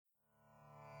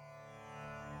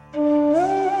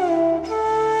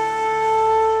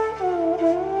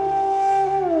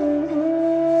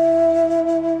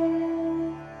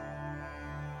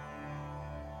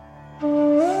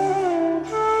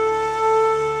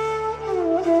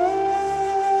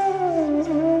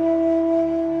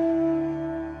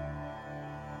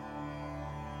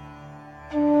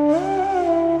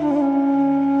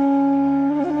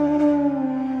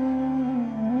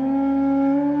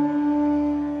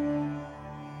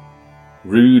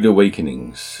Rude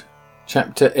Awakenings,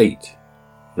 Chapter 8,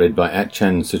 read by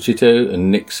Achan Suchito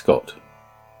and Nick Scott.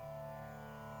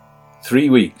 3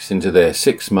 weeks into their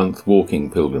 6-month walking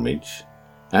pilgrimage,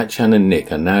 Achan and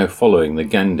Nick are now following the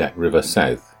Gandak River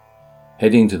south,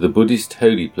 heading to the Buddhist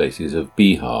holy places of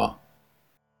Bihar.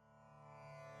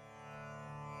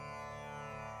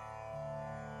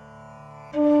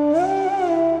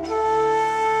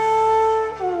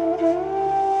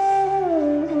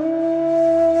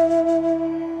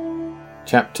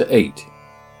 Chapter 8,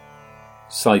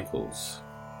 Cycles.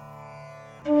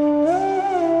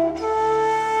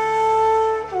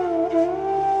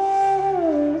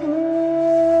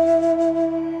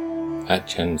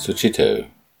 Achan Suchito.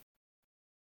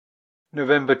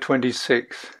 November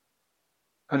 26th.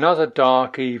 Another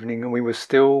dark evening and we were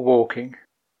still walking.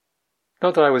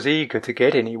 Not that I was eager to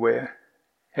get anywhere.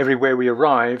 Everywhere we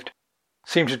arrived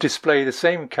seemed to display the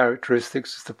same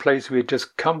characteristics as the place we had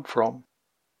just come from.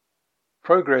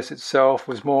 Progress itself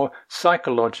was more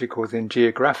psychological than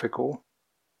geographical.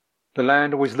 The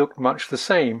land always looked much the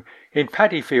same, in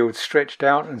paddy fields stretched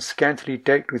out and scantily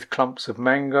decked with clumps of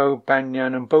mango,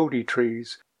 banyan and bodhi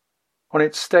trees. On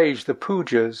its stage the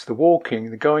pujas, the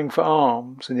walking, the going for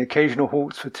alms and the occasional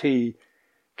halts for tea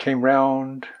came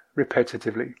round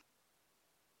repetitively.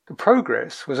 The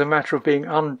progress was a matter of being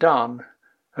undone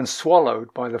and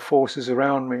swallowed by the forces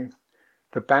around me,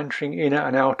 the bantering inner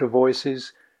and outer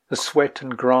voices, the sweat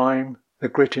and grime, the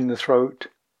grit in the throat.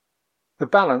 The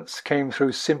balance came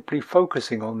through simply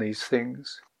focusing on these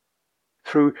things.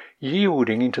 Through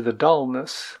yielding into the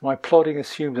dullness, my plodding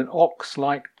assumed an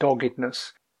ox-like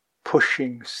doggedness,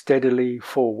 pushing steadily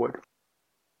forward.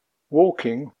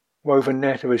 Walking wove a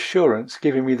net of assurance,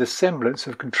 giving me the semblance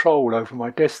of control over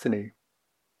my destiny.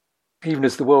 Even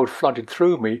as the world flooded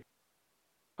through me,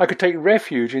 I could take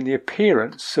refuge in the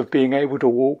appearance of being able to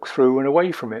walk through and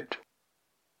away from it.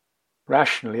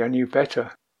 Rationally, I knew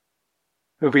better.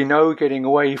 There would be no getting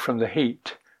away from the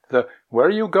heat, the "where are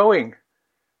you going?",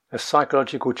 the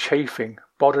psychological chafing,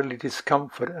 bodily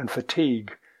discomfort and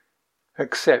fatigue,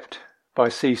 except by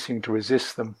ceasing to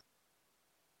resist them.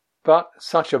 But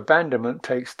such abandonment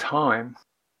takes time.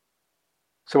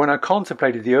 So when I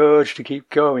contemplated the urge to keep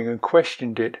going and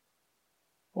questioned it,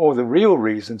 all the real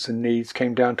reasons and needs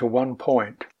came down to one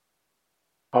point.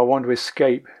 I want to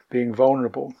escape being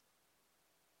vulnerable.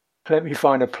 Let me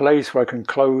find a place where I can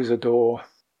close a door.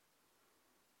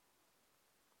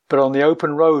 But on the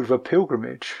open road of a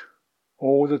pilgrimage,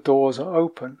 all the doors are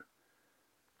open,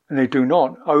 and they do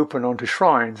not open onto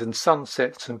shrines and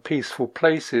sunsets and peaceful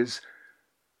places,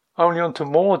 only onto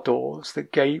more doors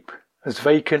that gape as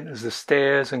vacant as the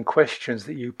stares and questions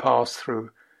that you pass through.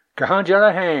 Kahan ja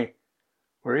rahe hain?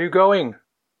 Where are you going?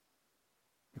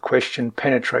 The question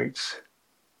penetrates,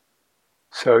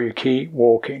 so you keep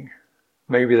walking.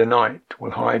 Maybe the night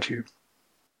will hide you.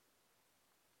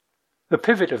 The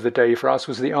pivot of the day for us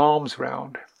was the alms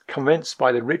round, commenced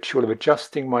by the ritual of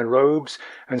adjusting my robes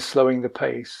and slowing the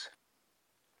pace.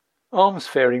 Alms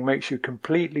faring makes you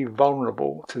completely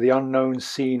vulnerable to the unknown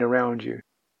scene around you.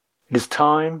 It is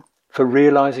time for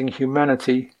realizing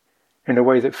humanity in a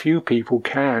way that few people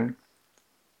can.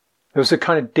 There was a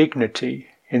kind of dignity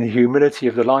in the humility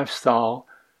of the lifestyle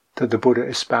that the Buddha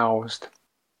espoused.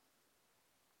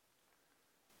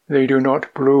 They do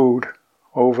not brood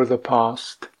over the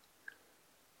past.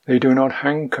 They do not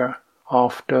hanker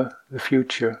after the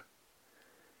future.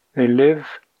 They live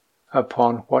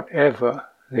upon whatever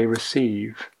they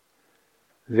receive.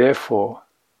 Therefore,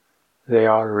 they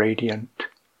are radiant.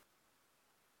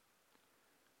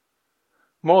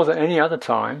 More than any other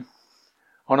time,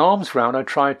 on alms round I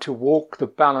tried to walk the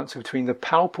balance between the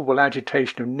palpable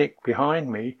agitation of Nick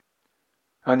behind me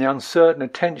and the uncertain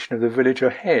attention of the village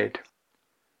ahead.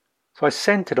 So I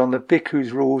centred on the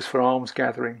bhikkhu's rules for alms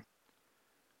gathering.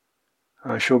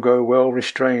 I shall go well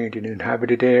restrained in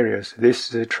inhabited areas. This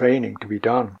is a training to be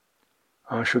done.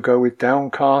 I shall go with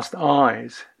downcast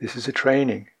eyes. This is a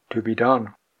training to be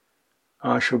done.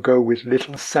 I shall go with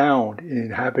little sound in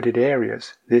inhabited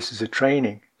areas. This is a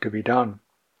training to be done.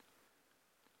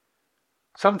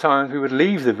 Sometimes we would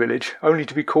leave the village only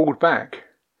to be called back.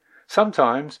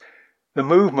 Sometimes the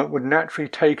movement would naturally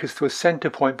take us to a centre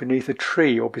point beneath a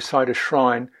tree or beside a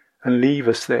shrine and leave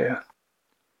us there.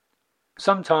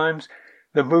 Sometimes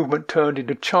the movement turned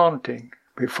into chanting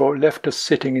before it left us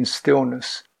sitting in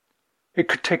stillness. It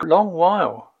could take a long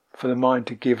while for the mind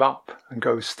to give up and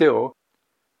go still,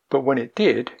 but when it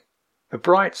did, the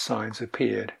bright signs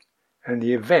appeared and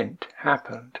the event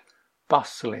happened,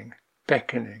 bustling,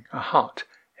 beckoning, a hut,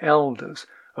 elders,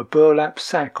 a burlap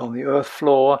sack on the earth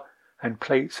floor, and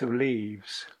plates of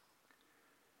leaves.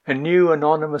 a new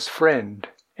anonymous friend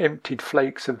emptied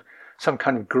flakes of some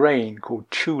kind of grain called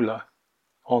chula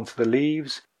onto the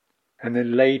leaves and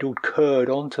then ladled curd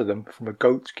onto them from a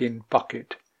goatskin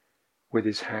bucket with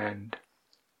his hand.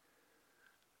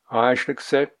 I shall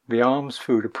accept the alms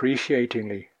food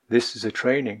appreciatingly. This is a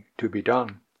training to be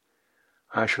done.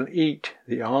 I shall eat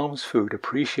the alms food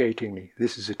appreciatingly.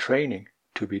 This is a training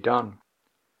to be done.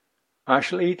 I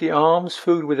shall eat the alms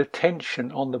food with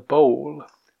attention on the bowl.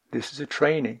 This is a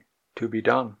training to be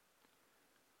done.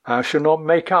 I shall not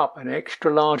make up an extra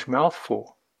large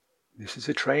mouthful. This is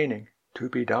a training to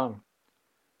be done.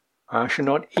 I shall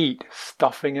not eat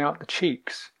stuffing out the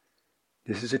cheeks.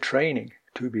 This is a training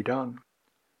to be done.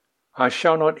 I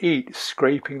shall not eat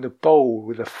scraping the bowl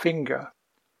with a finger.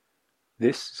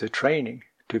 This is a training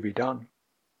to be done.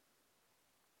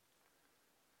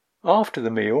 After the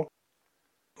meal,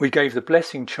 we gave the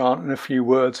blessing chant and a few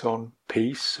words on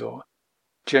peace or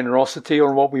generosity or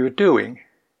on what we were doing.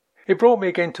 It brought me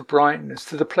again to brightness,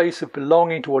 to the place of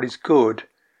belonging to what is good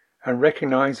and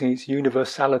recognizing its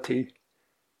universality,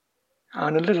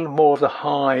 and a little more of the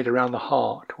hide around the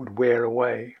heart would wear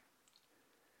away.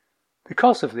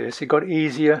 Because of this, it got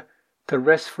easier to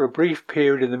rest for a brief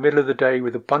period in the middle of the day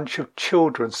with a bunch of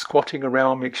children squatting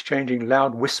around me, exchanging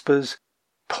loud whispers,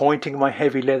 pointing my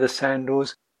heavy leather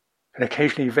sandals, and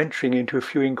occasionally venturing into a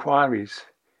few inquiries.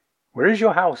 "Where is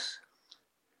your house?"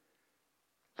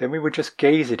 Then we would just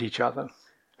gaze at each other,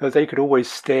 though they could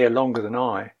always stare longer than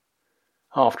I.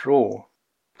 After all,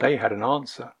 they had an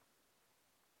answer.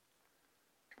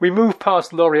 We moved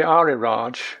past Lori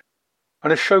Ariraj,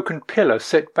 an Ashokan pillar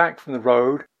set back from the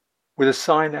road with a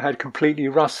sign that had completely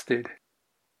rusted.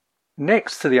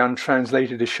 Next to the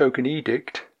untranslated Ashokan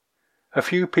edict, a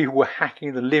few people were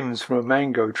hacking the limbs from a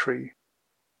mango tree.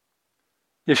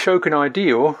 The Ashokan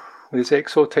ideal, with its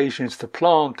exhortations to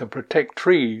plant and protect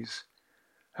trees,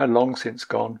 had long since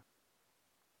gone.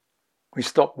 We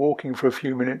stopped walking for a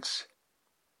few minutes,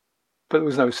 but there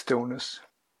was no stillness.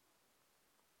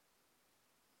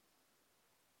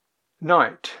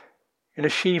 Night. In a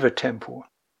Shiva temple.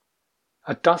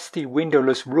 A dusty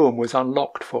windowless room was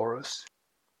unlocked for us.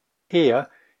 Here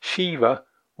Shiva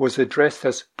was addressed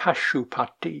as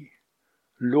Pashupati,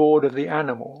 Lord of the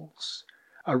Animals,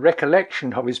 a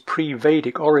recollection of his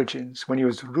pre-Vedic origins when he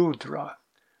was Rudra,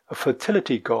 a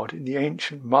fertility god in the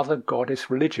ancient mother goddess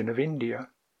religion of India.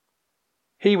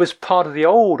 He was part of the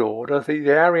old order that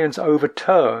the Aryans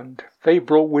overturned. They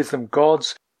brought with them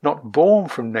gods not born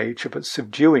from nature but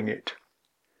subduing it.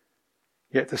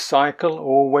 Yet the cycle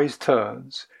always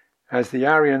turns. As the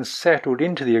Aryans settled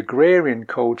into the agrarian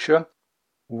culture,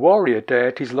 warrior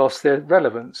deities lost their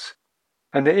relevance,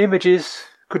 and their images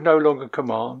could no longer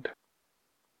command.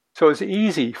 So it was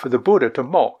easy for the Buddha to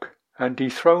mock and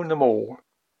dethrone them all,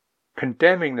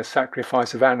 condemning the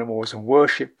sacrifice of animals and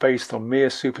worship based on mere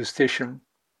superstition.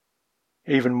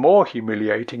 Even more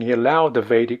humiliating, he allowed the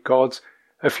Vedic gods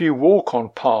a few walk-on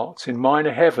parts in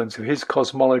minor heavens of his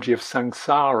cosmology of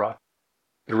samsara,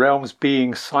 the realms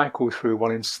beings cycle through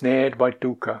while ensnared by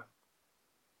dukkha.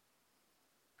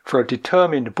 For a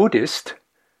determined Buddhist,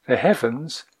 the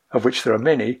heavens, of which there are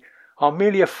many, are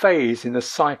merely a phase in the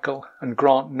cycle and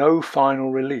grant no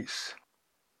final release.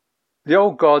 The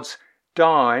old gods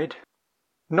died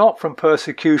not from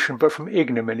persecution but from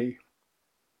ignominy.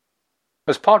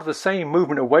 As part of the same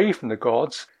movement away from the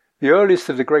gods, the earliest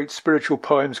of the great spiritual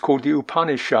poems called the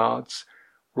Upanishads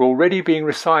were already being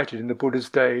recited in the Buddha's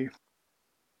day.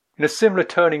 In a similar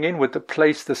turning inward that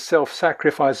placed the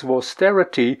self-sacrifice of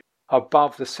austerity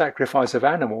above the sacrifice of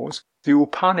animals, the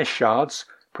Upanishads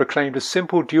proclaimed a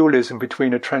simple dualism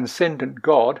between a transcendent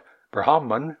God,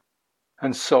 Brahman,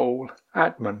 and soul,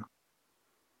 Atman.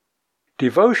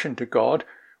 Devotion to God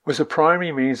was a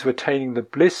primary means of attaining the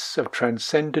bliss of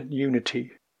transcendent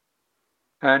unity.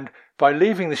 And by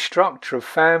leaving the structure of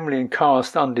family and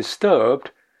caste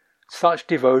undisturbed, such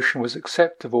devotion was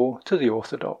acceptable to the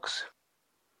orthodox.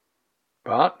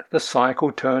 But the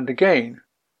cycle turned again.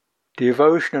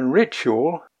 Devotion and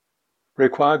ritual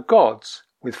require gods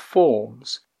with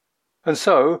forms, and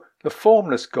so the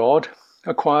formless God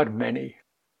acquired many.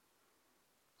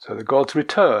 So the gods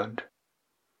returned,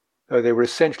 though they were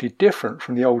essentially different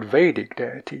from the old Vedic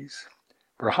deities.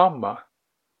 Brahma,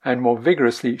 and more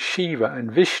vigorously Shiva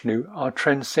and Vishnu, are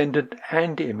transcendent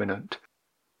and immanent.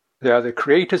 They are the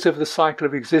creators of the cycle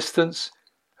of existence,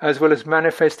 as well as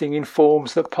manifesting in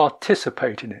forms that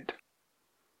participate in it.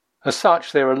 As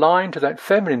such, they are aligned to that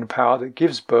feminine power that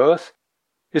gives birth,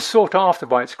 is sought after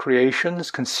by its creations,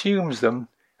 consumes them,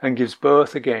 and gives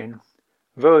birth again.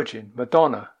 Virgin,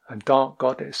 Madonna, and Dark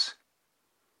Goddess.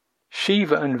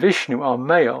 Shiva and Vishnu are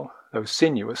male, though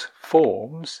sinuous,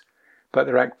 forms, but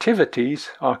their activities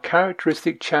are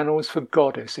characteristic channels for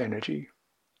goddess energy.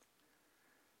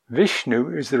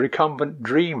 Vishnu is the recumbent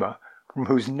dreamer from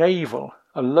whose navel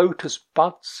a lotus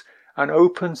buds and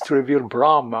opens to reveal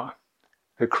Brahma,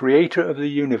 the creator of the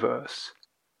universe.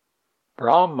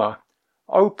 Brahma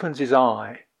opens his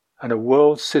eye and a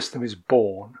world system is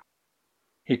born.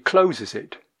 He closes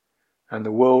it and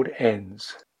the world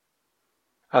ends.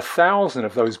 1,000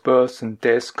 of those births and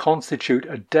deaths constitute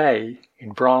a day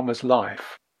in Brahma's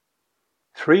life.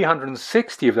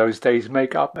 360 of those days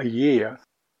make up a year.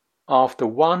 After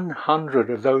 100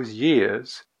 of those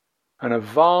years, and a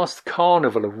vast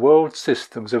carnival of world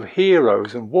systems of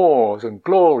heroes and wars and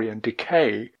glory and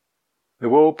decay, the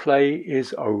world play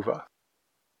is over.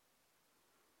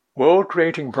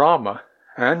 World-creating Brahma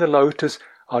and the lotus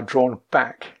are drawn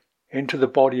back into the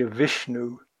body of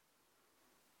Vishnu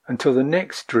until the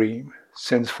next dream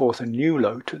sends forth a new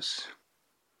lotus.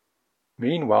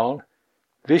 Meanwhile,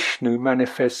 Vishnu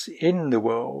manifests in the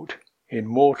world in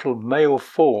mortal male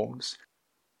forms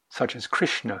such as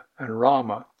Krishna and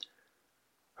Rama,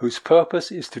 whose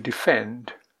purpose is to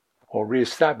defend or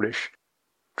re-establish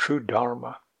true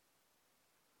Dharma.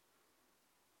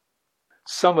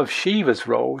 Some of Shiva's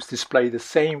roles display the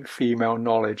same female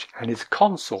knowledge, and his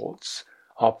consorts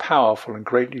are powerful and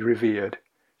greatly revered.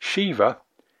 Shiva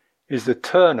is the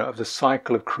turner of the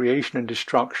cycle of creation and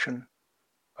destruction,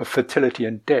 of fertility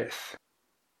and death.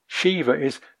 Shiva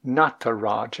is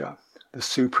Nataraja, the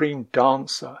supreme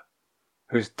dancer,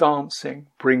 whose dancing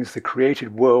brings the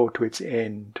created world to its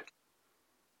end.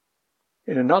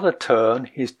 In another turn,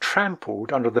 he is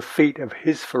trampled under the feet of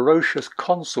his ferocious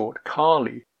consort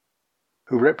Kali,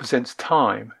 who represents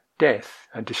time, death,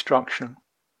 and destruction.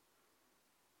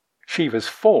 Shiva's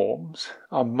forms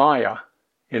are Maya,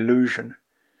 illusion.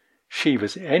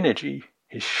 Shiva's energy,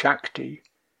 his Shakti,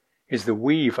 is the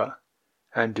weaver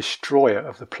and destroyer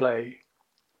of the play,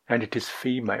 and it is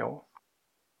female.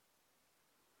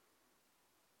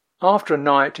 After a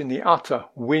night in the utter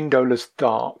windowless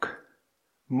dark,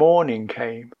 morning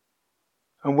came,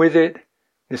 and with it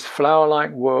this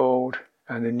flower-like world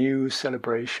and the new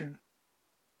celebration.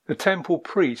 The temple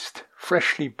priest,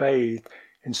 freshly bathed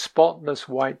in spotless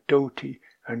white dhoti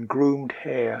and groomed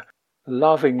hair,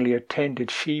 lovingly attended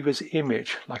Shiva's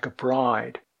image like a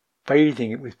bride,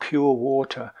 bathing it with pure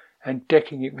water and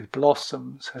decking it with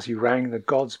blossoms as he rang the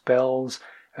god's bells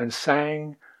and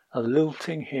sang a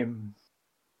lilting hymn.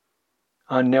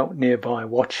 I knelt nearby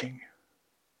watching.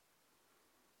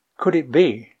 Could it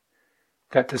be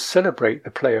that to celebrate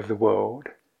the play of the world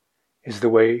is the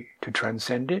way to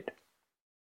transcend it?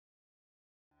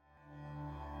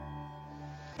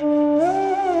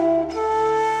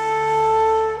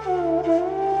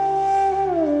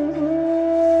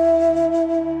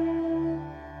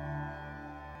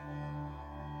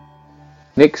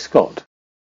 Nick Scott.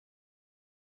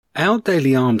 Our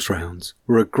daily alms rounds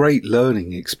were a great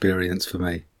learning experience for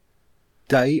me.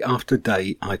 Day after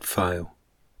day I'd fail.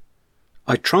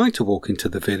 I'd try to walk into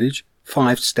the village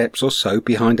 5 steps or so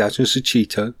behind Ajahn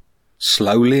Sucitto,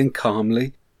 slowly and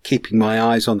calmly, keeping my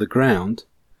eyes on the ground.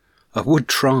 I would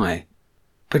try,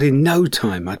 but in no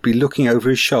time I'd be looking over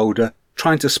his shoulder,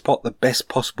 trying to spot the best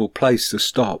possible place to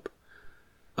stop.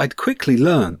 I'd quickly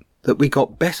learnt that we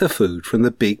got better food from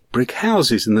the big brick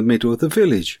houses in the middle of the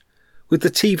village, with the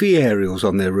TV aerials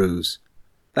on their roofs,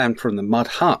 than from the mud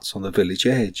huts on the village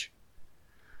edge.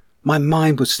 My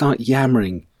mind would start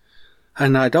yammering,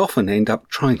 and I'd often end up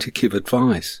trying to give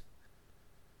advice.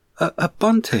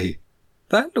 Bunty,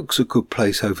 that looks a good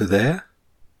place over there.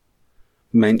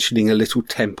 Mentioning a little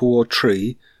temple or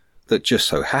tree that just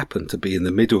so happened to be in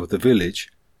the middle of the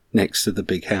village, next to the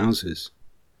big houses.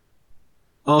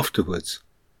 Afterwards,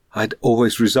 I'd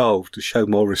always resolved to show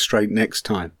more restraint next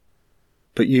time,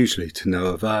 but usually to no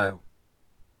avail.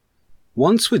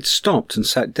 Once we'd stopped and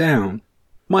sat down,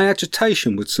 my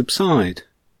agitation would subside.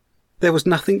 There was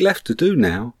nothing left to do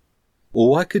now.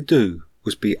 All I could do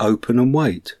was be open and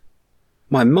wait.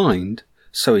 My mind,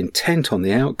 so intent on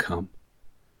the outcome,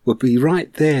 would be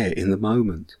right there in the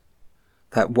moment.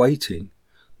 That waiting,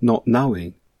 not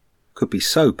knowing, could be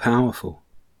so powerful.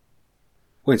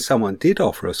 When someone did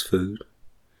offer us food,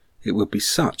 it would be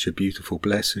such a beautiful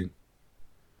blessing.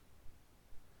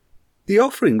 The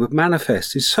offering would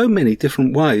manifest in so many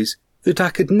different ways that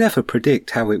I could never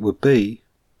predict how it would be.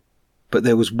 But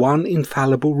there was one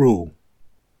infallible rule.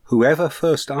 Whoever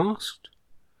first asked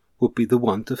would be the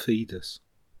one to feed us.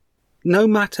 No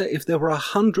matter if there were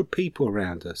 100 people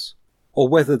around us, or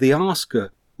whether the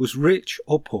asker was rich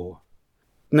or poor.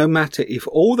 No matter if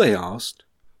all they asked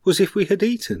was if we had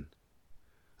eaten.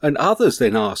 and others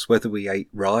then asked whether we ate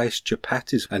rice,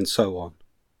 chapatis, and so on.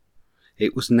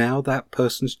 It was now that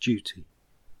person's duty,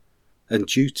 and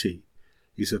duty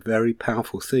is a very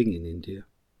powerful thing in India.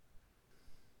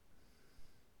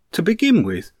 To begin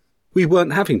with, we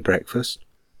weren't having breakfast.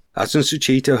 Ajahn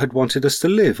Sucitto had wanted us to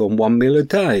live on 1 meal a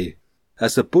day,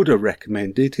 as the Buddha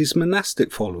recommended his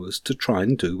monastic followers to try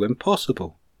and do when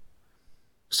possible.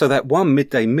 So that one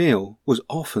midday meal was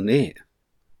often it.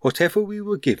 Whatever we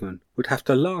were given would have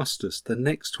to last us the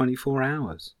next 24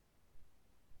 hours.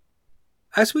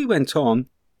 As we went on,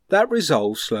 that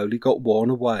resolve slowly got worn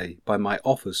away by my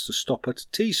offers to stop at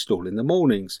a tea stall in the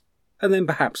mornings, and then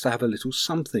perhaps to have a little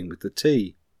something with the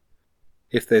tea.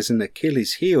 If there's an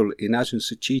Achilles heel in Ajahn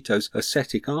Sucitto's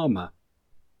ascetic armour,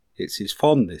 it's his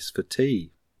fondness for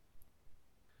tea.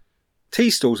 Tea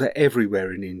stalls are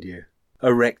everywhere in India,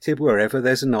 erected wherever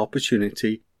there's an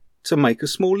opportunity to make a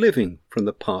small living from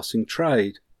the passing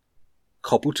trade.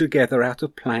 Cobbled together out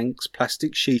of planks,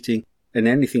 plastic sheeting, and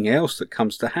anything else that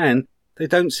comes to hand, they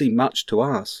don't seem much to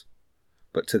us,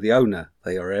 but to the owner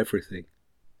they are everything.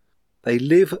 They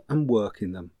live and work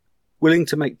in them, willing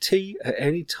to make tea at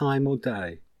any time or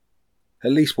day.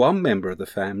 At least one member of the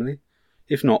family,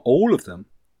 if not all of them,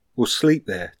 will sleep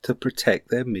there to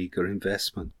protect their meagre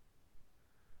investment.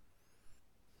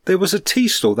 There was a tea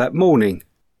stall that morning.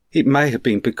 It may have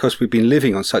been because we'd been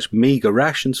living on such meagre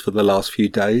rations for the last few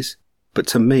days, but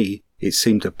to me it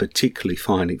seemed a particularly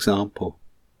fine example.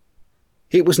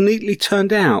 It was neatly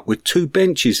turned out with 2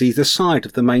 benches either side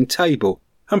of the main table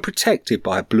and protected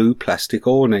by a blue plastic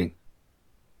awning.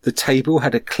 The table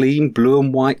had a clean blue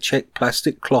and white checked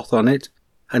plastic cloth on it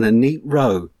and a neat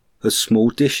row of small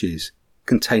dishes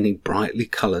containing brightly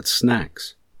coloured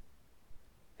snacks.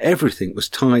 Everything was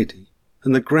tidy,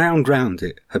 and the ground round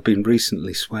it had been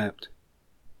recently swept.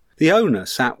 The owner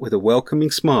sat with a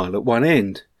welcoming smile at one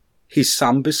end, his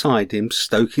son beside him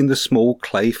stoking the small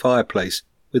clay fireplace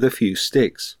with a few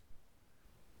sticks.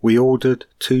 We ordered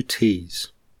 2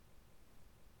 teas.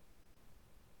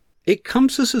 It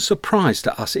comes as a surprise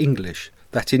to us English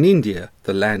that in India,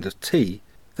 the land of tea,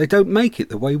 they don't make it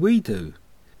the way we do.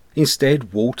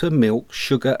 Instead, water, milk,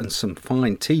 sugar and some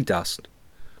fine tea dust,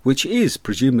 which is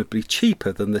presumably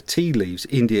cheaper than the tea leaves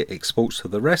India exports to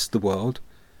the rest of the world,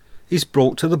 is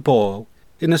brought to the boil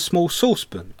in a small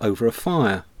saucepan over a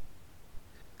fire.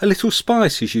 A little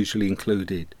spice is usually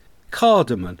included,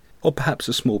 cardamom or perhaps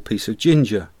a small piece of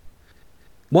ginger.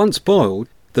 Once boiled,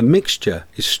 the mixture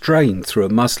is strained through a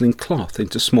muslin cloth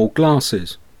into small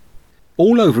glasses.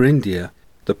 All over India,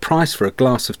 the price for a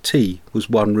glass of tea was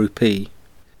 1 rupee.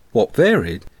 What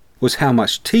varied was how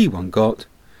much tea one got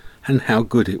and how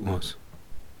good it was.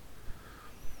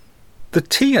 The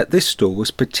tea at this stall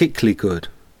was particularly good,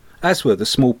 as were the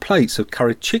small plates of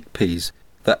curried chickpeas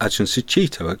that Ajahn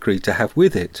Sucitto agreed to have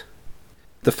with it.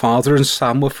 The father and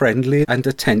son were friendly and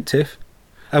attentive,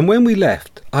 and when we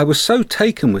left I was so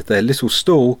taken with their little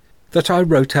stall that I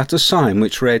wrote out a sign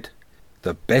which read,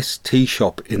 "The best tea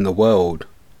shop in the world,"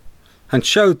 and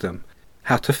showed them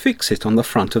how to fix it on the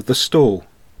front of the stall.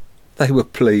 They were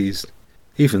pleased,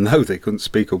 even though they couldn't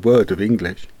speak a word of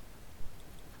English.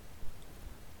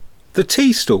 The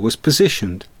tea stall was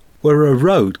positioned where a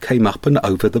road came up and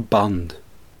over the Bund.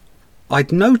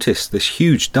 I'd noticed this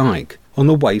huge dyke on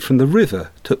the way from the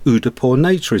river to Udaipur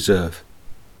Nature Reserve.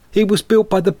 It was built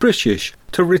by the British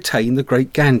to retain the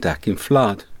Great Gandak in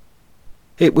flood.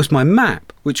 It was my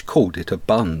map which called it a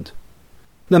bund.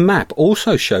 The map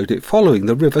also showed it following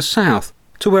the river south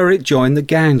to where it joined the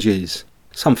Ganges,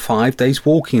 some 5 days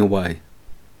walking away.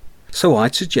 So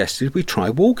I'd suggested we try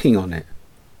walking on it.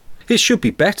 It should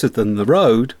be better than the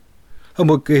road, and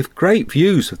would give great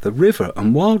views of the river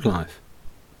and wildlife.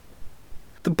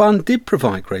 The bund did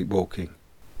provide great walking.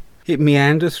 It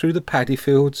meandered through the paddy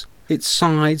fields, its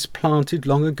sides planted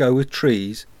long ago with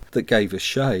trees that gave us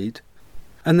shade,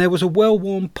 and there was a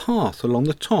well-worn path along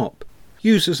the top,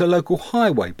 used as a local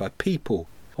highway by people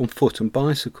on foot and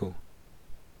bicycle.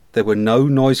 There were no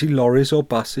noisy lorries or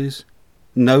buses,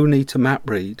 no need to map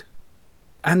read,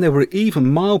 and there were even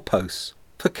mileposts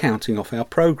for counting off our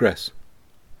progress.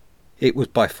 It was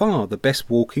by far the best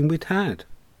walking we'd had.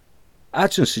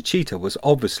 Ajahn Sucitto was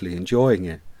obviously enjoying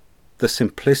it. The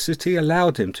simplicity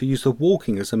allowed him to use the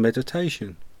walking as a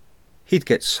meditation. He'd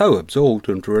get so absorbed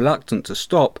and reluctant to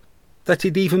stop that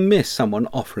he'd even miss someone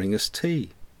offering us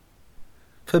tea.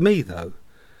 For me, though,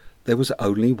 there was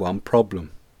only one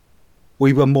problem.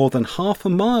 We were more than half a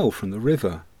mile from the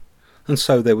river, and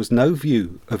so there was no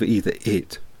view of either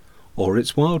it or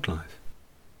its wildlife.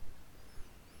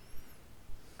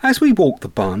 As we walked the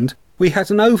bund, we had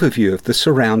an overview of the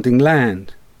surrounding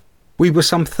land. We were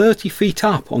some 30 feet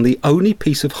up on the only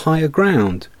piece of higher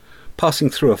ground,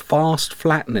 passing through a vast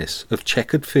flatness of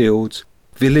checkered fields,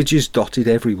 villages dotted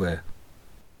everywhere.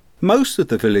 Most of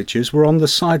the villages were on the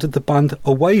side of the bund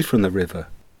away from the river,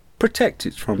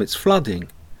 protected from its flooding,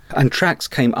 and tracks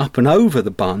came up and over the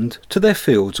bund to their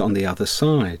fields on the other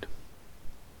side.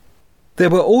 There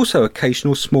were also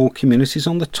occasional small communities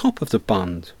on the top of the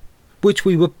bund, which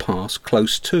we would pass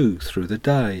close to through the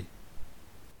day.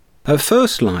 At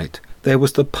first light, there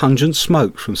was the pungent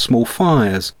smoke from small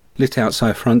fires lit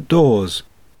outside front doors,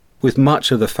 with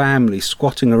much of the family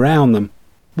squatting around them,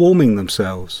 warming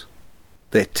themselves,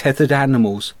 their tethered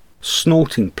animals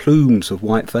snorting plumes of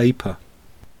white vapour.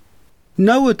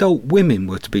 No adult women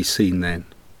were to be seen then.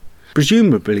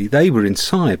 Presumably they were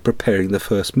inside preparing the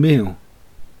first meal.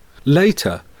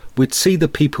 Later, we'd see the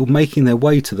people making their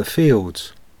way to the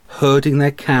fields, herding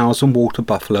their cows and water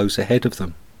buffaloes ahead of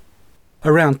them.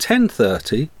 Around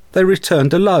 10:30, they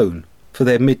returned alone for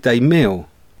their midday meal,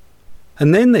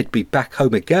 and then they'd be back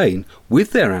home again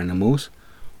with their animals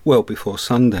well before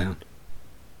sundown.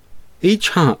 Each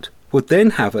hut would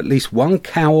then have at least one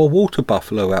cow or water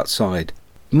buffalo outside,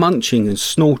 munching and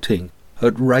snorting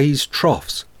at raised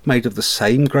troughs made of the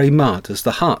same grey mud as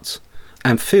the huts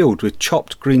and filled with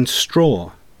chopped green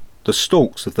straw, the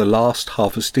stalks of the last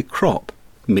harvested crop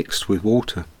mixed with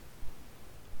water.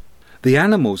 The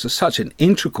animals are such an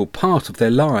integral part of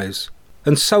their lives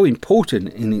and so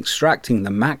important in extracting the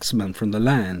maximum from the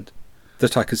land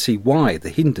that I could see why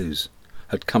the Hindus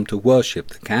had come to worship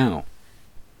the cow.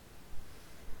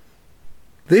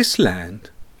 This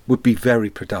land would be very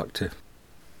productive.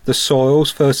 The soils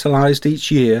fertilised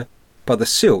each year by the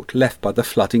silt left by the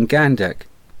flooding Gandak,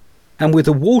 and with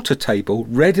a water table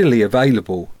readily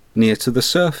available near to the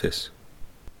surface.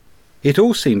 It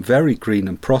all seemed very green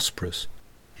and prosperous,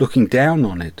 looking down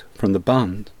on it from the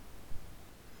bund.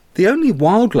 The only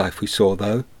wildlife we saw,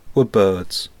 though, were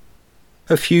birds.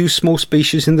 A few small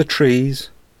species in the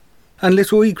trees, and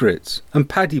little egrets and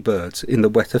paddy birds in the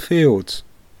wetter fields.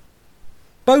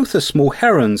 Both are small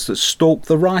herons that stalk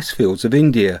the rice fields of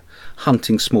India,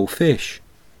 hunting small fish.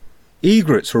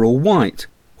 Egrets are all white,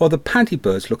 while the paddy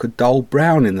birds look a dull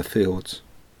brown in the fields.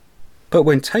 But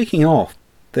when taking off,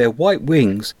 their white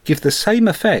wings give the same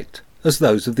effect as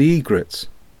those of the egrets.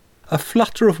 A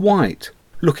flutter of white,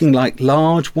 looking like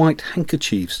large white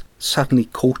handkerchiefs suddenly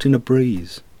caught in a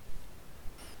breeze.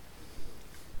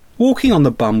 Walking on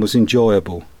the bund was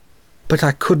enjoyable, but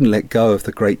I couldn't let go of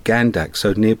the great Gandak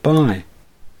so nearby.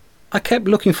 I kept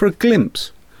looking for a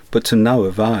glimpse, but to no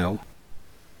avail.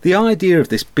 The idea of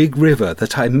this big river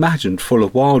that I imagined full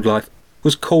of wildlife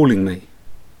was calling me.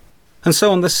 And so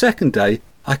on the second day,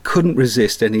 I couldn't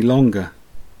resist any longer.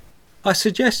 I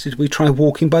suggested we try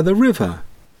walking by the river,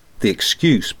 the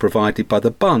excuse provided by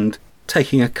the bund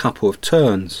taking a couple of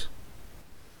turns.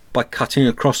 By cutting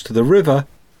across to the river,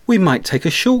 we might take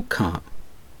a shortcut.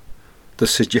 The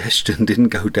suggestion didn't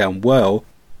go down well,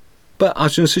 but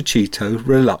Ajahn Sucitto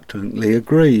reluctantly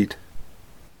agreed.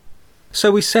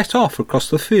 So we set off across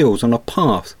the fields on a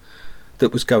path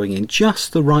that was going in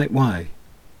just the right way.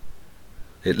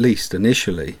 At least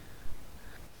initially.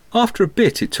 After a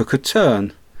bit it took a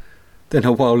turn, then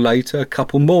a while later a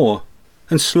couple more,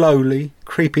 and slowly,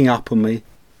 creeping up on me,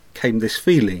 came this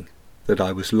feeling that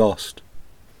I was lost.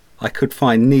 I could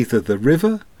find neither the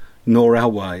river nor our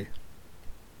way.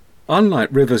 Unlike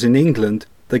rivers in England,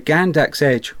 the Gandak's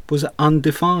edge was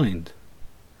undefined.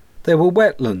 There were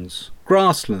wetlands,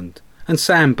 grassland, and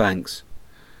sandbanks,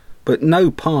 but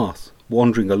no path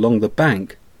wandering along the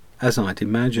bank as I'd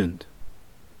imagined.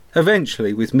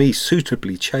 Eventually, with me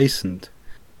suitably chastened,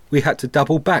 we had to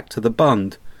double back to the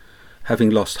bund,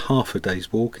 having lost half a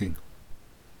day's walking.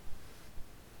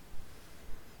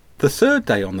 The third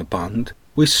day on the bund,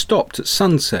 we stopped at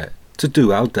sunset to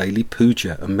do our daily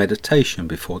puja and meditation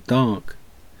before dark.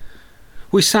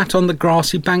 We sat on the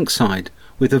grassy bankside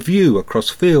with a view across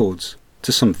fields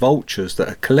to some vultures that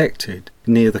had collected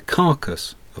near the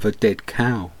carcass of a dead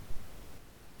cow.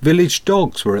 Village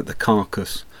dogs were at the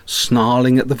carcass,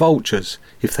 snarling at the vultures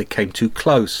if they came too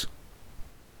close.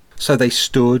 So they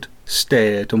stood,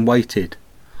 stared and waited,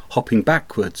 hopping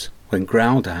backwards when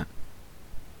growled at.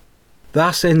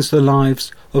 Thus ends the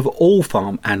lives of all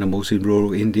farm animals in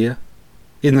rural India,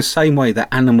 in the same way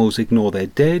that animals ignore their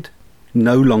dead,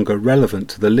 no longer relevant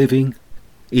to the living.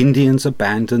 Indians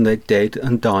abandon their dead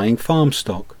and dying farm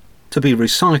stock to be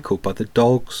recycled by the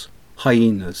dogs,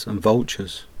 hyenas and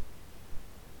vultures.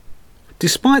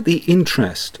 Despite the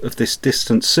interest of this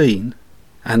distant scene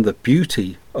and the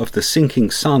beauty of the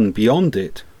sinking sun beyond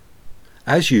it,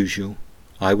 as usual,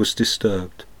 I was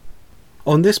disturbed.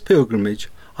 On this pilgrimage,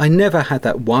 I never had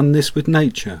that oneness with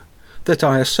nature that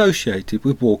I associated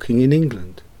with walking in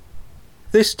England.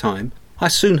 This time I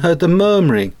soon heard the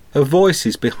murmuring of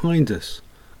voices behind us,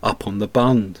 up on the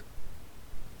bund.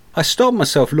 I stopped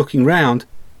myself looking round,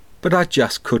 but I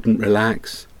just couldn't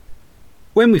relax.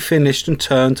 When we finished and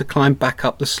turned to climb back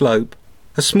up the slope,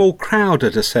 a small crowd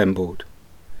had assembled,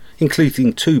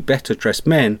 including 2 better-dressed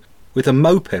men with a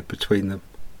moped between them.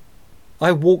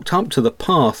 I walked up to the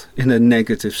path in a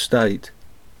negative state.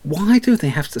 Why do they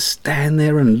have to stand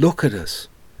there and look at us?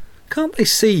 Can't they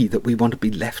see that we want to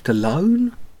be left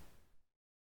alone?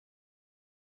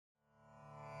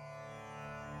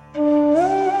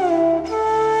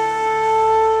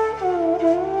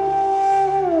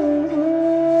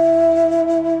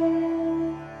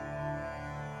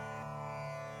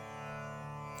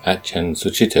 Achan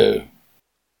Suchito.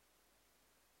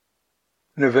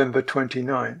 November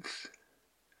 29th.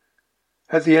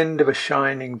 At the end of a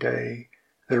shining day,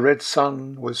 the red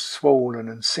sun was swollen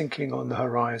and sinking on the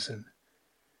horizon.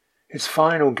 Its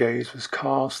final gaze was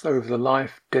cast over the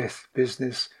life-death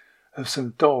business of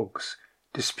some dogs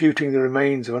disputing the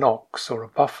remains of an ox or a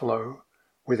buffalo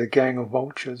with a gang of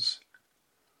vultures.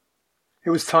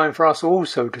 It was time for us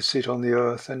also to sit on the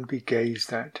earth and be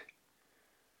gazed at.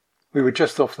 We were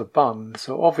just off the bund,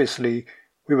 so obviously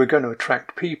we were going to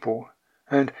attract people,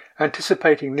 and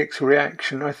anticipating Nick's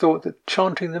reaction, I thought that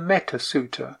chanting the Metta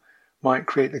Sutta might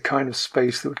create the kind of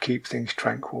space that would keep things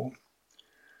tranquil.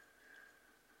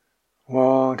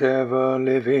 Whatever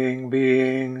living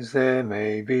beings there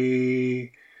may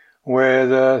be,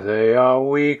 whether they are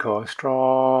weak or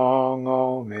strong,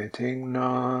 omitting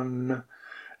none,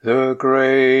 the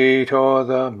great or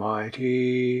the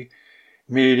mighty,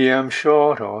 medium,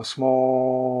 short or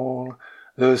small,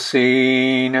 the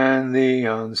seen and the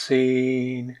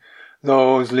unseen,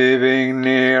 those living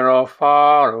near or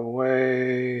far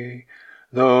away,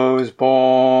 those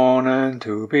born and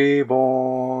to be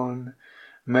born,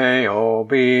 may all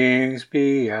beings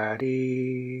be at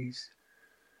ease.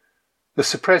 The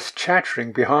suppressed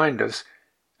chattering behind us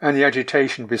and the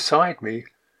agitation beside me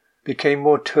became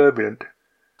more turbulent,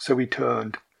 so we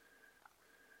turned.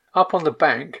 Up on the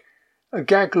bank, a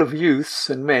gaggle of youths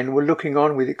and men were looking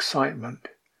on with excitement.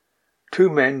 2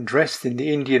 men dressed in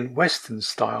the Indian Western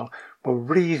style were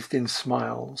wreathed in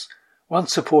smiles, one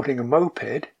supporting a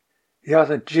moped, the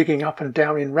other jigging up and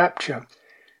down in rapture.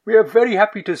 "We are very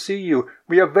happy to see you.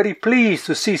 We are very pleased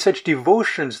to see such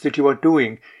devotions that you are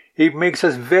doing. It makes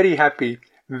us very happy,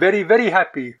 very, very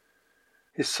happy."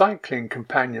 His cycling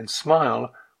companion's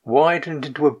smile widened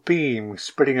into a beam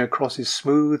spreading across his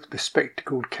smooth,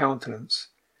 bespectacled countenance.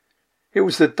 It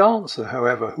was the dancer,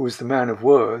 however, who was the man of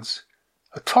words.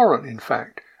 A torrent, in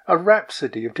fact, a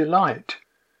rhapsody of delight.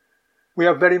 "We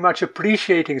are very much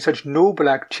appreciating such noble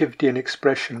activity and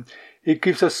expression. It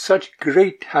gives us such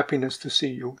great happiness to see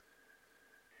you."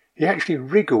 He actually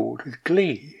wriggled with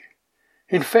glee.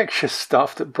 Infectious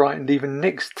stuff that brightened even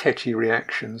Nick's tetchy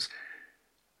reactions.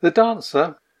 The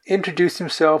dancer introduced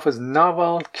himself as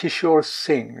Naval Kishore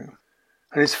Singh,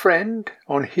 and his friend,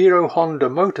 on Hero Honda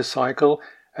motorcycle,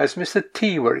 as Mr.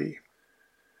 Tiwari.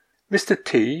 Mr.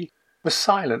 T was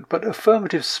silent, but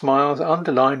affirmative smiles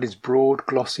underlined his broad,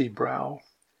 glossy brow.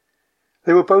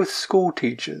 They were both school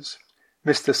teachers.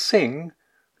 Mr. Singh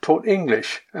taught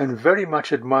English and very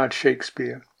much admired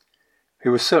Shakespeare. He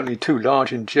was certainly too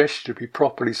large in gesture to be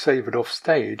properly savoured off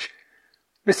stage.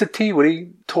 Mr.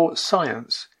 Tiwari taught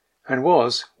science, and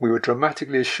was, we were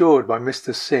dramatically assured by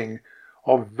Mr. Singh,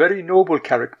 of very noble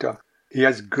character. He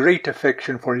has great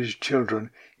affection for his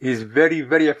children. He is very,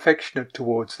 very affectionate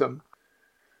towards them.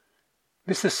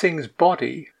 Mr. Singh's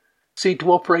body seemed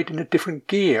to operate in a different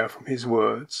gear from his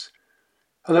words.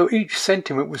 Although each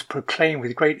sentiment was proclaimed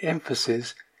with great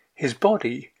emphasis, his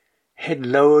body, head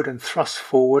lowered and thrust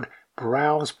forward,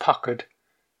 brows puckered,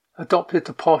 adopted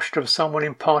the posture of someone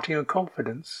imparting a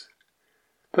confidence.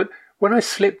 But when I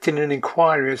slipped in an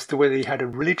inquiry as to whether he had a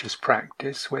religious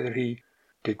practice, whether he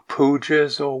did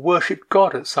pujas or worshipped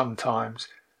God at some times,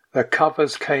 the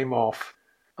covers came off.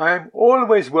 "I am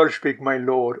always worshipping my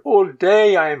Lord. All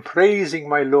day I am praising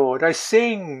my Lord. I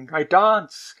sing, I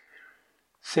dance."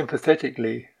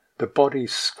 Sympathetically, the body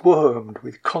squirmed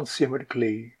with consummate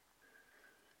glee.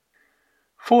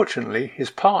 Fortunately, his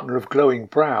partner of glowing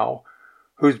brow,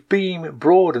 whose beam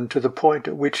broadened to the point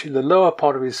at which the lower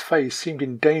part of his face seemed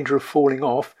in danger of falling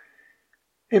off,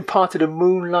 imparted a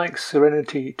moon-like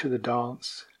serenity to the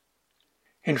dance.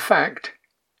 In fact,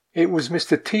 it was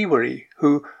Mr. Tiwari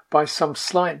who, by some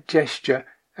slight gesture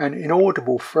and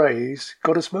inaudible phrase,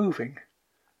 got us moving.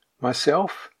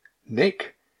 Myself,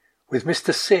 Nick, with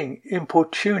Mr. Singh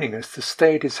importuning us to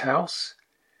stay at his house.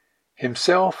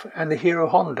 himself and the Hero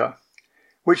Honda,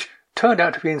 which turned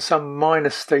out to be in some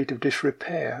minor state of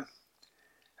disrepair,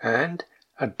 and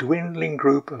a dwindling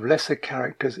group of lesser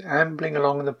characters ambling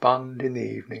along the Bund in the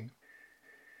evening.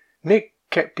 Nick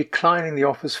kept declining the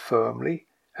offers firmly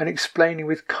and explaining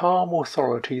with calm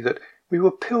authority that we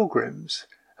were pilgrims,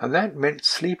 and that meant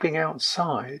sleeping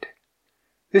outside.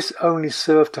 This only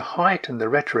served to heighten the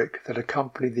rhetoric that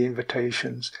accompanied the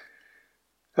invitations.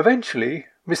 Eventually,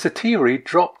 Mr. Tiwari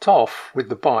dropped off with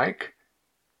the bike,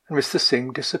 and Mr.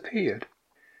 Singh disappeared.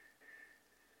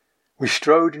 We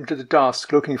strode into the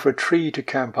dusk looking for a tree to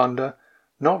camp under,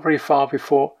 not very far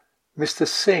before Mr.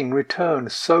 Singh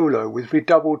returned solo with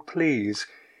redoubled pleas.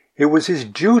 It was his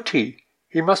duty.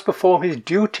 He must perform his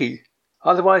duty,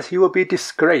 otherwise he would be a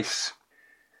disgrace.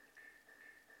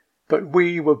 But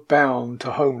we were bound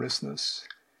to homelessness.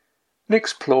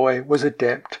 Nick's ploy was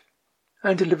adept,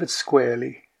 and delivered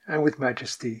squarely and with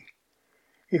majesty.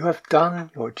 You have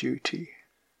done your duty.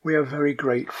 We are very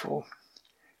grateful.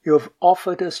 You have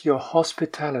offered us your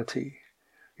hospitality.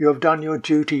 You have done your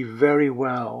duty very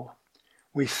well.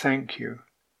 We thank you.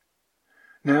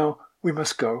 Now we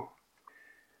must go.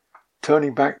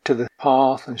 Turning back to the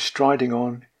path and striding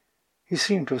on, he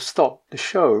seemed to have stopped the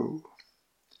show.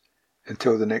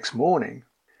 Until the next morning.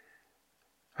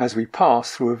 As we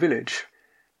passed through a village,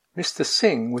 Mr.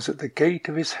 Singh was at the gate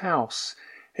of his house,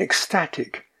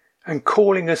 ecstatic, and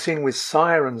calling us in with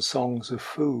siren songs of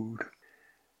food.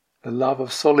 The love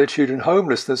of solitude and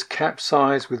homelessness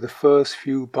capsized with the first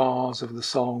few bars of the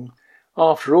song.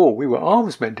 After all, we were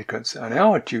alms mendicants, and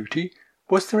our duty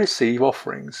was to receive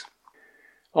offerings.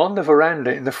 On the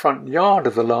veranda in the front yard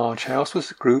of the large house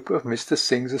was a group of Mr.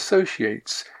 Singh's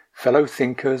associates, fellow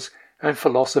thinkers and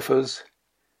philosophers,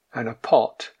 and a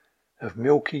pot of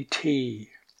milky tea.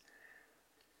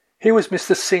 Here was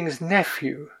Mr. Singh's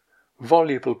nephew,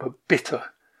 voluble but bitter,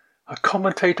 a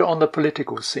commentator on the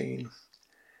political scene.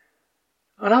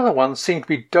 Another one seemed to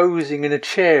be dozing in a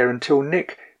chair until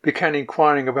Nick began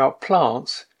inquiring about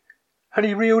plants, and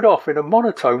he reeled off in a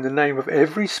monotone the name of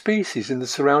every species in the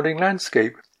surrounding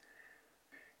landscape.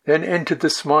 Then entered the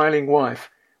smiling wife.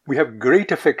 We have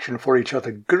great affection for each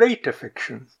other, great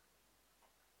affection.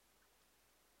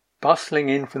 Bustling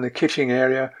in from the kitchen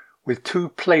area with 2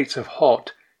 plates of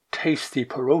hot, tasty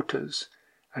parotas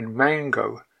and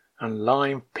mango and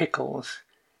lime pickles.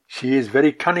 She is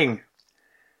very cunning.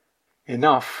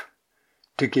 Enough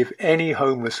to give any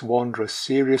homeless wanderer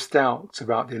serious doubts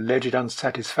about the alleged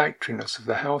unsatisfactoriness of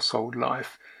the household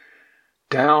life.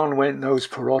 Down went those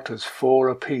parotas 4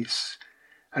 apiece,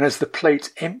 and as the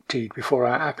plates emptied before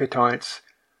our appetites,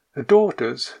 the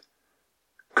daughters,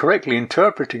 correctly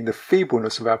interpreting the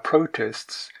feebleness of our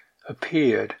protests,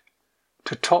 appeared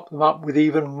to top them up with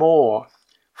even more,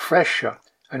 fresher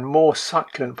and more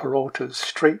succulent parotas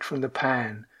straight from the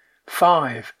pan,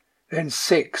 5, then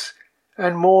 6,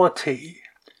 and more tea,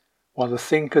 while the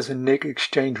thinkers and Nick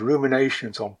exchanged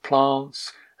ruminations on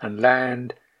plants and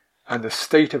land and the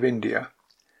state of India.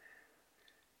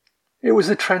 It was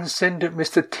the transcendent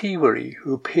Mr. Tiwari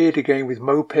who appeared again with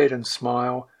moped and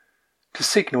smile to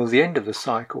signal the end of the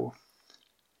cycle.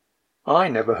 I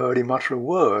never heard him utter a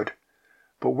word,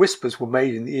 but whispers were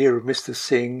made in the ear of Mr.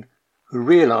 Singh, who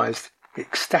realized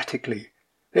ecstatically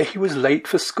that he was late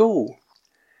for school.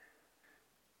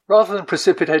 Rather than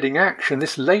precipitating action,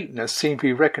 this lateness seemed to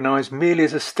be recognized merely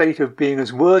as a state of being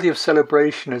as worthy of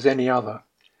celebration as any other.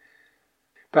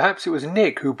 Perhaps it was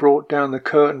Nick who brought down the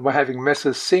curtain by having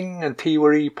Messrs. Singh and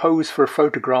Tiwari pose for a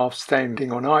photograph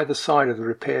standing on either side of the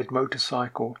repaired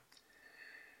motorcycle.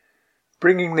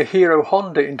 Bringing the Hero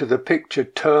Honda into the picture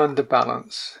turned the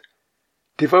balance.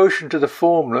 Devotion to the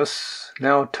formless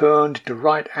now turned to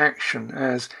right action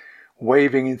as,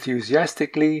 waving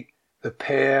enthusiastically, the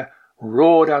pair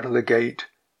roared out of the gate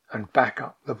and back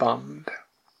up the Bund.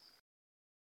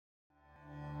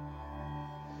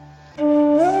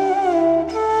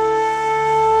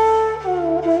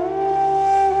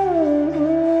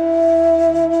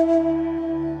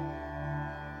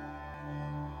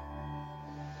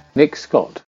 Nick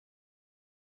Scott.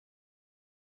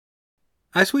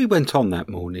 As we went on that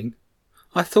morning,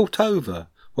 I thought over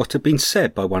what had been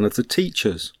said by one of the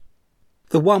teachers.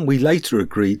 The one we later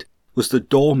agreed was the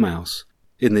dormouse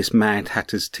in this Mad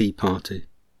Hatter's tea party.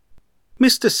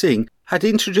 Mr. Singh had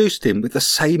introduced him with the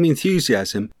same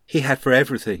enthusiasm he had for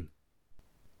everything.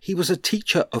 He was a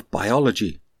teacher of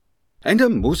biology, and a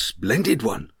most splendid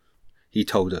one, he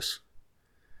told us.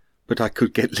 But I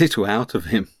could get little out of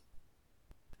him.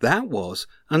 That was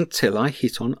until I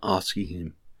hit on asking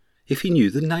him if he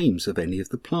knew the names of any of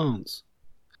the plants.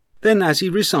 Then, as he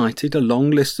recited a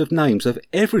long list of names of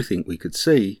everything we could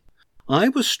see, I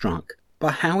was struck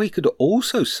by how he could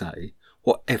also say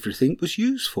what everything was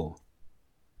used for.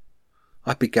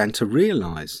 I began to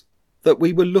realise that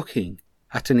we were looking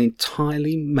at an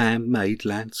entirely man-made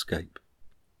landscape.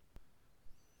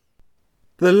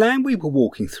 The land we were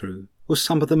walking through was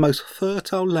some of the most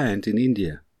fertile land in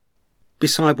India.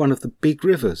 Beside one of the big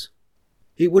rivers,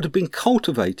 it would have been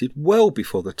cultivated well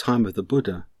before the time of the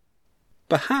Buddha,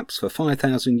 perhaps for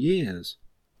 5,000 years.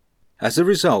 As a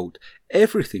result,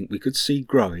 everything we could see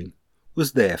growing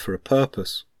was there for a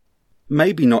purpose.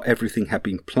 Maybe not everything had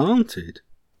been planted,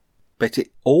 but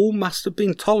it all must have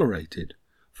been tolerated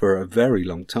for a very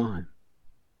long time.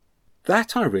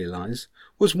 That, I realised,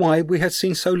 was why we had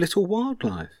seen so little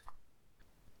wildlife.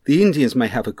 The Indians may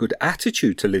have a good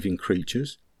attitude to living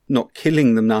creatures, not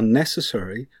killing them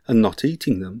unnecessarily and not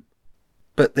eating them,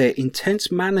 but their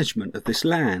intense management of this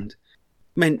land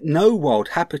meant no wild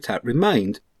habitat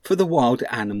remained for the wild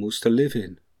animals to live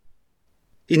in.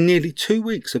 In nearly 2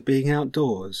 weeks of being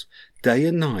outdoors, day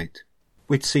and night,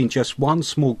 we'd seen just one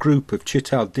small group of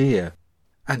chital deer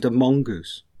and a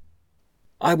mongoose.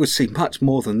 I would see much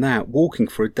more than that walking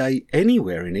for a day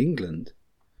anywhere in England.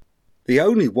 The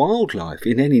only wildlife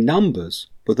in any numbers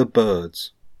were the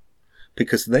birds,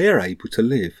 because they are able to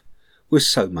live with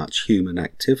so much human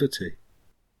activity.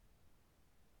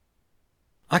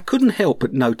 I couldn't help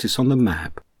but notice on the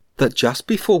map that just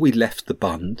before we left the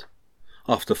Bund,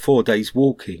 after 4 days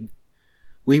walking,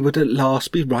 we would at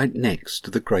last be right next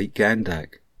to the Great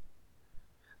Gandak.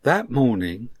 That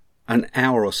morning, an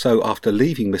hour or so after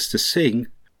leaving Mr. Singh,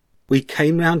 we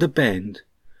came round a bend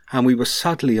and we were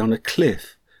suddenly on a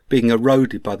cliff being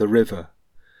eroded by the river,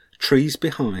 trees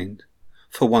behind,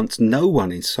 for once no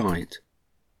one in sight,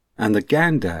 and the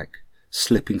Gandak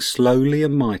slipping slowly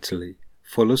and mightily,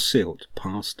 full of silt,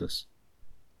 past us.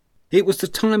 It was the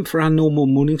time for our normal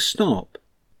morning stop,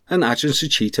 and Ajahn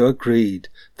Sucitto agreed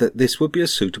that this would be a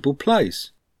suitable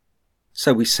place.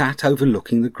 So we sat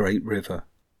overlooking the great river.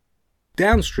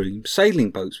 Downstream,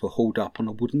 sailing boats were hauled up on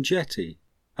a wooden jetty,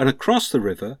 and across the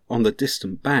river, on the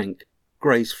distant bank,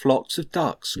 grazed flocks of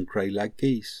ducks and grey-lag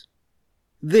geese.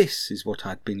 This is what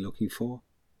I'd been looking for.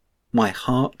 My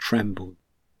heart trembled.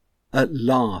 At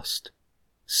last,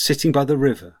 sitting by the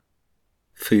river,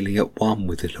 feeling at one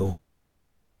with it all.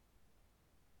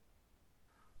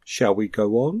 "Shall we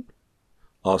go on?"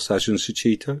 asked Ajahn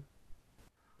Sucitto.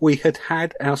 We had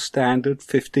had our standard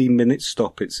 15-minute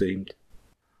stop, it seemed,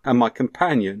 and my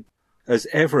companion, as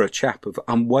ever a chap of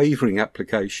unwavering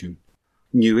application,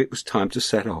 knew it was time to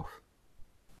set off.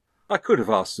 I could have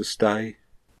asked to stay,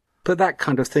 but that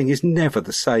kind of thing is never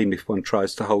the same if one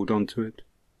tries to hold on to it.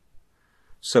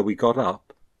 So we got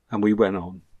up and we went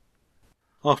on.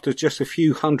 After just a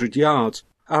few 100 yards,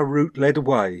 our route led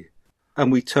away,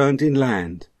 and we turned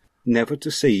inland, never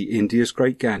to see India's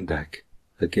Great Gandak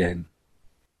again.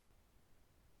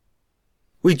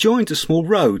 We joined a small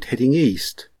road heading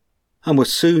east, and were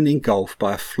soon engulfed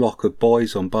by a flock of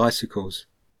boys on bicycles.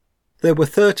 There were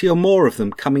 30 or more of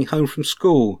them coming home from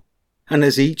school, and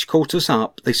as each caught us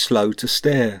up, they slowed to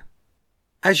stare.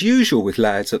 As usual with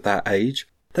lads at that age,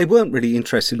 they weren't really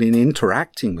interested in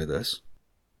interacting with us,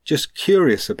 just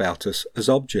curious about us as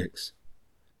objects.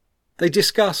 They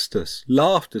discussed us,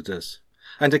 laughed at us,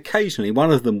 and occasionally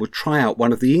one of them would try out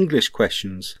one of the English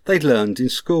questions they'd learned in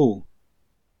school.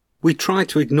 We tried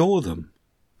to ignore them,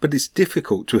 but it's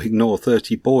difficult to ignore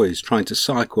 30 boys trying to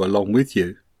cycle along with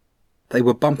you. They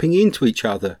were bumping into each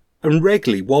other and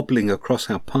regularly wobbling across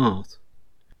our path.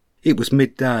 It was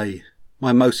midday,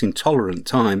 my most intolerant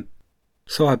time,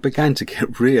 so I began to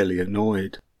get really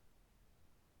annoyed.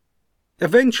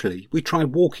 Eventually, we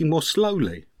tried walking more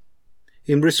slowly.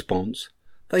 In response,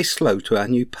 they slowed to our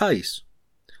new pace,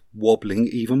 wobbling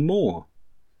even more.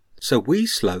 So we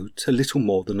slowed to little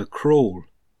more than a crawl,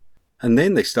 and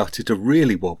then they started to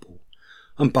really wobble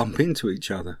and bump into each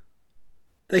other.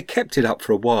 They kept it up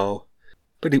for a while,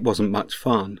 but it wasn't much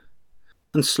fun,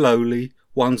 and slowly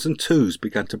ones and twos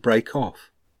began to break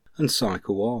off and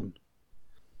cycle on.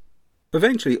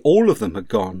 Eventually all of them had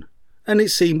gone, and it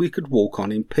seemed we could walk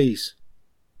on in peace.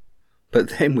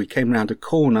 But then we came round a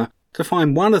corner to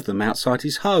find one of them outside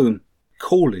his home,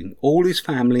 calling all his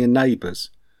family and neighbours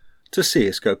to see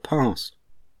us go past.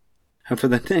 And for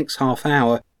the next half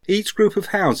hour, each group of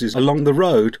houses along the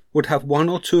road would have one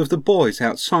or two of the boys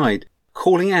outside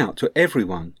calling out to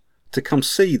everyone to come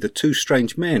see the two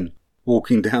strange men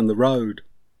walking down the road.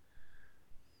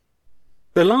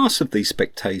 The last of these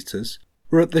spectators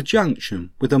were at the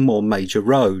junction with a more major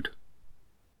road.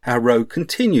 Our road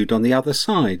continued on the other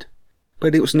side,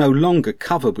 but it was no longer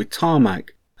covered with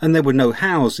tarmac, and there were no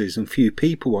houses and few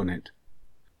people on it.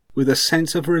 With a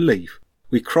sense of relief,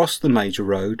 we crossed the major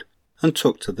road and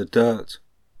took to the dirt.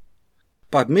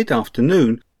 By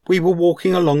mid-afternoon, we were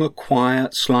walking along a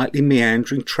quiet, slightly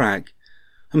meandering track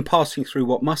and passing through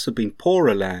what must have been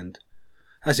poorer land,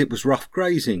 as it was rough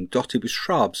grazing dotted with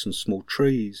shrubs and small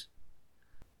trees.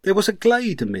 There was a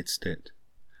glade amidst it,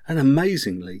 and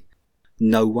amazingly,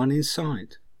 no one in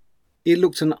sight. It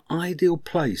looked an ideal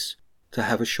place to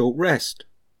have a short rest,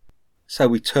 so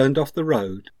we turned off the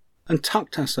road and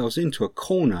tucked ourselves into a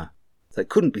corner that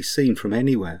couldn't be seen from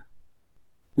anywhere.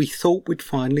 We thought we'd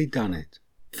finally done it,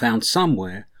 found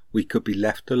somewhere we could be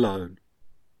left alone.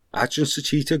 Ajahn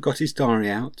Sucitto got his diary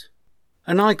out,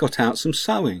 and I got out some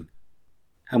sewing,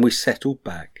 and we settled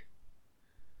back.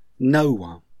 No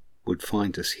one would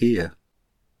find us here.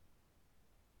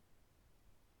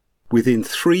 Within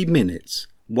 3 minutes,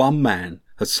 one man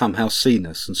had somehow seen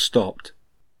us and stopped.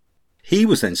 He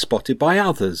was then spotted by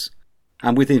others,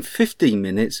 and within 15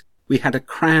 minutes we had a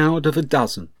crowd of a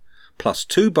dozen, plus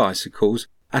 2 bicycles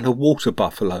and a water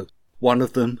buffalo one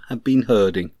of them had been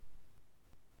herding.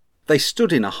 They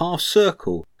stood in a half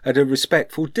circle at a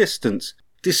respectful distance,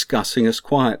 discussing us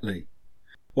quietly,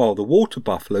 while the water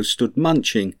buffalo stood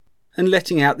munching and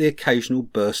letting out the occasional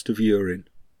burst of urine.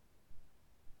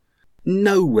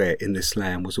 Nowhere in this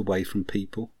land was away from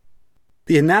people.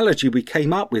 The analogy we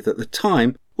came up with at the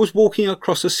time was walking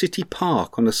across a city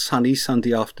park on a sunny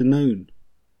Sunday afternoon.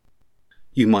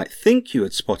 You might think you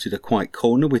had spotted a quiet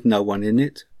corner with no one in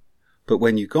it, but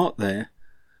when you got there,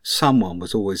 someone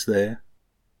was always there.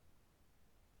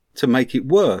 To make it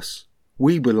worse,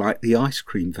 we were like the ice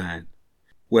cream van.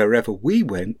 Wherever we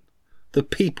went, the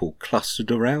people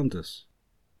clustered around us.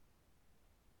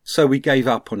 So we gave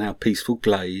up on our peaceful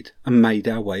glade and made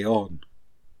our way on.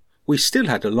 We still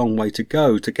had a long way to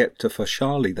go to get to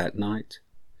Vaishali that night.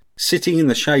 Sitting in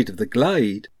the shade of the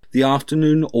glade, the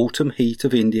afternoon autumn heat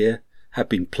of India had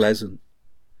been pleasant.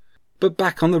 But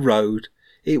back on the road,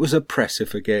 it was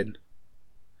oppressive again.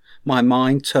 My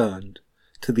mind turned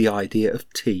to the idea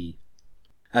of tea,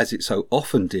 as it so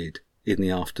often did in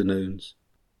the afternoons.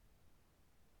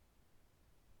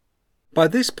 By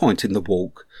this point in the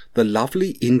walk, the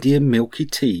lovely Indian milky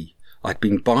tea I'd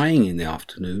been buying in the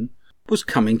afternoon was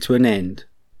coming to an end.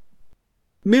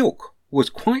 Milk was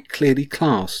quite clearly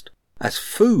classed as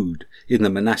food in the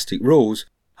monastic rules,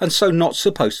 and so not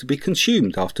supposed to be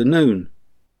consumed after noon.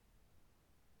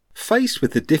 Faced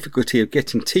with the difficulty of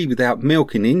getting tea without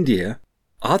milk in India,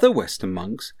 other Western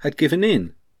monks had given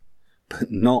in, but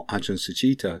not Ajahn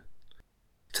Sucitto.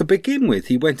 To begin with,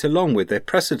 he went along with their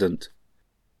precedent,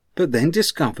 but then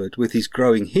discovered with his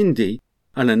growing Hindi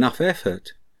and enough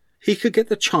effort, he could get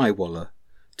the chaiwala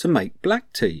to make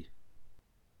black tea.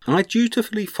 I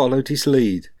dutifully followed his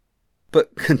lead,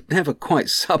 but could never quite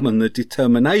summon the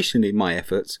determination in my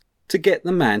efforts to get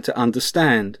the man to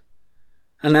understand,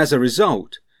 and as a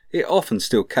result, it often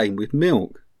still came with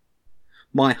milk.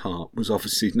 My heart was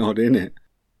obviously not in it.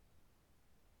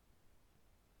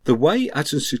 The way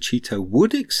Ajahn Sucitto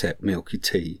would accept milky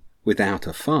tea without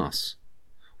a fuss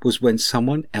was when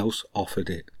someone else offered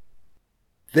it.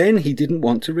 Then he didn't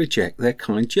want to reject their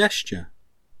kind gesture.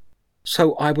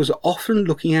 So I was often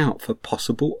looking out for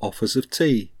possible offers of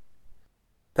tea.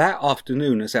 That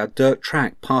afternoon, as our dirt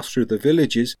track passed through the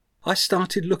villages, I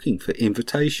started looking for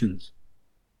invitations.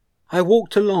 I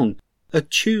walked along,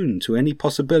 attuned to any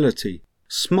possibility,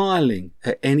 smiling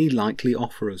at any likely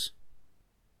offerers.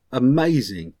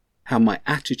 Amazing how my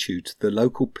attitude to the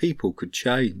local people could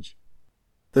change.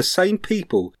 The same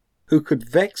people who could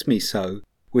vex me so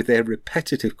with their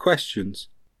repetitive questions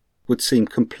would seem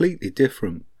completely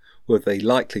different were they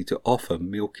likely to offer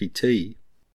milky tea.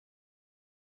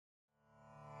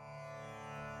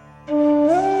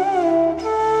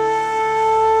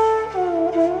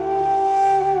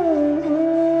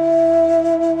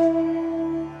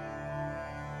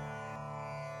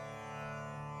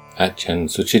 Ajahn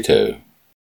Sucitto.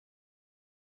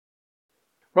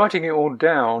 Writing it all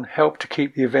down helped to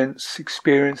keep the events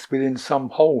experienced within some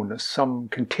wholeness, some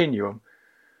continuum.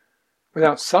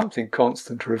 Without something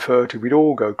constant to refer to, we'd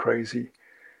all go crazy.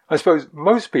 I suppose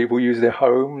most people use their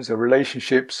homes, their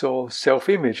relationships, or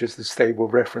self-image as the stable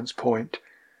reference point.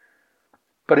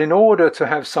 But in order to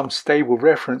have some stable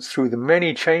reference through the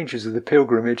many changes of the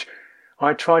pilgrimage,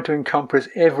 I tried to encompass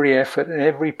every effort and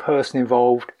every person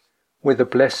involved with a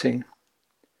blessing.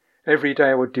 Every day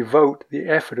I would devote the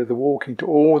effort of the walking to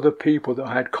all the people that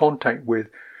I had contact with,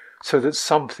 so that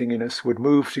something in us would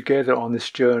move together on this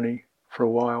journey for a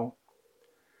while.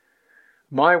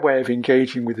 My way of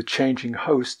engaging with the changing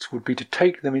hosts would be to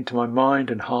take them into my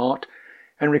mind and heart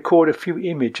and record a few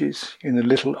images in the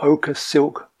little ochre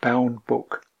silk bound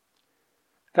book.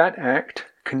 That act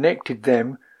connected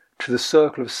them to the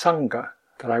circle of Sangha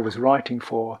that I was writing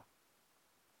for.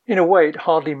 In a way, it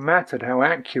hardly mattered how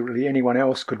accurately anyone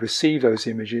else could receive those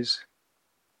images.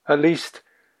 At least,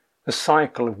 the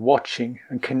cycle of watching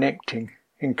and connecting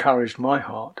encouraged my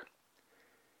heart.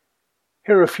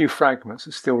 Here are a few fragments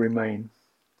that still remain.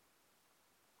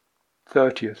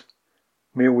 30th.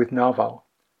 Meal with Naval,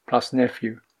 plus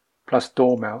nephew, plus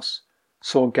Dormouse,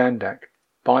 saw Gandak,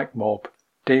 bike mob,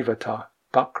 Devata,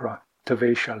 Bakra,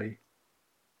 Taveshali.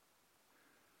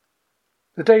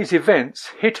 The day's events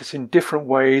hit us in different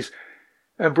ways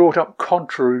and brought up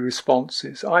contrary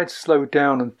responses. I'd slow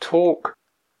down and talk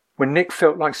when Nick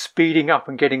felt like speeding up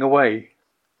and getting away.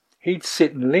 He'd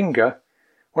sit and linger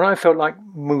when I felt like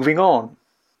moving on.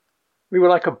 We were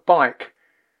like a bike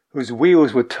whose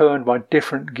wheels were turned by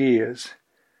different gears.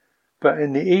 But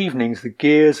in the evenings the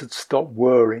gears had stopped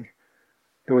whirring.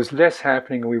 There was less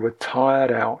happening and we were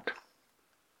tired out.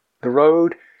 The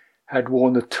road had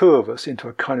worn the two of us into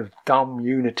a kind of dumb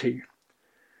unity.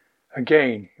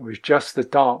 Again, it was just the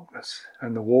darkness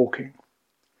and the walking.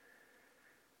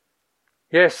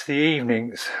 Yes, the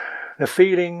evenings, the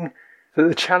feeling that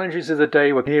the challenges of the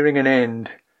day were nearing an end,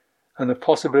 and the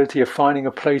possibility of finding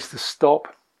a place to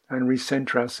stop and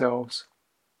recenter ourselves.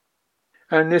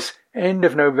 And this end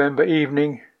of November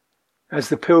evening, as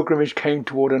the pilgrimage came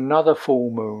toward another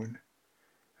full moon,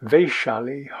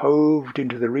 Vaishali hoved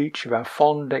into the reach of our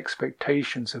fond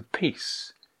expectations of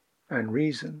peace and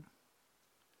reason.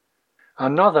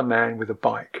 Another man with a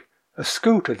bike, a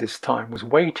scooter this time, was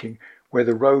waiting where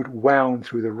the road wound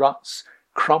through the ruts,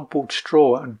 crumpled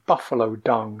straw and buffalo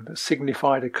dung that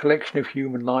signified a collection of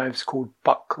human lives called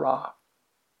Bakra.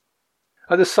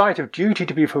 At the sight of duty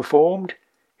to be performed,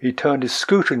 he turned his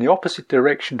scooter in the opposite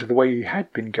direction to the way he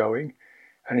had been going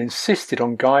and insisted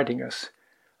on guiding us,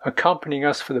 accompanying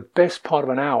us for the best part of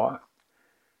an hour,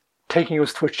 taking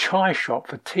us to a chai shop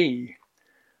for tea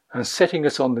and setting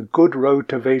us on the good road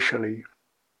to Vaishali.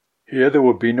 Here there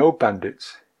would be no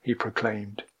bandits, he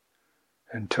proclaimed,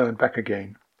 and turned back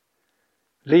again,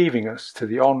 leaving us to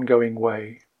the ongoing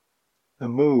way. The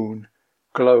moon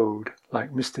glowed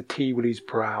like Mr. Teewley's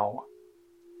brow,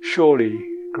 surely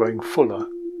growing fuller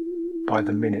by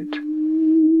the minute.